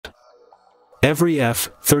Every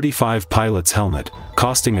F-35 pilot's helmet,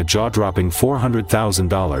 costing a jaw-dropping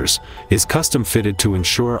 $400,000, is custom-fitted to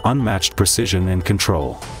ensure unmatched precision and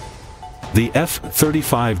control. The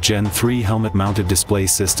F-35 Gen 3 Helmet-Mounted Display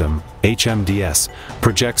System, HMDS,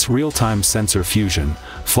 projects real-time sensor fusion,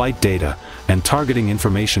 flight data, and targeting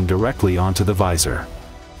information directly onto the visor.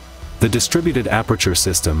 The Distributed Aperture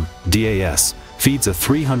System, DAS, feeds a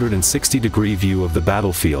 360-degree view of the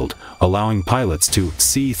battlefield, allowing pilots to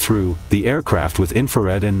see through the aircraft with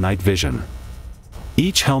infrared and night vision.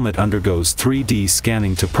 Each helmet undergoes 3D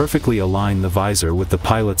scanning to perfectly align the visor with the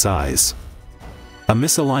pilot's eyes. A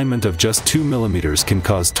misalignment of just 2 mm can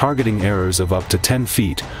cause targeting errors of up to 10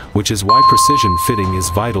 feet, which is why precision fitting is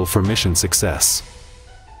vital for mission success.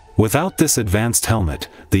 Without this advanced helmet,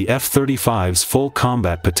 the F-35's full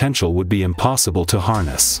combat potential would be impossible to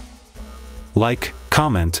harness. Like,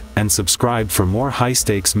 comment, and subscribe for more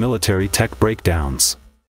high-stakes military tech breakdowns.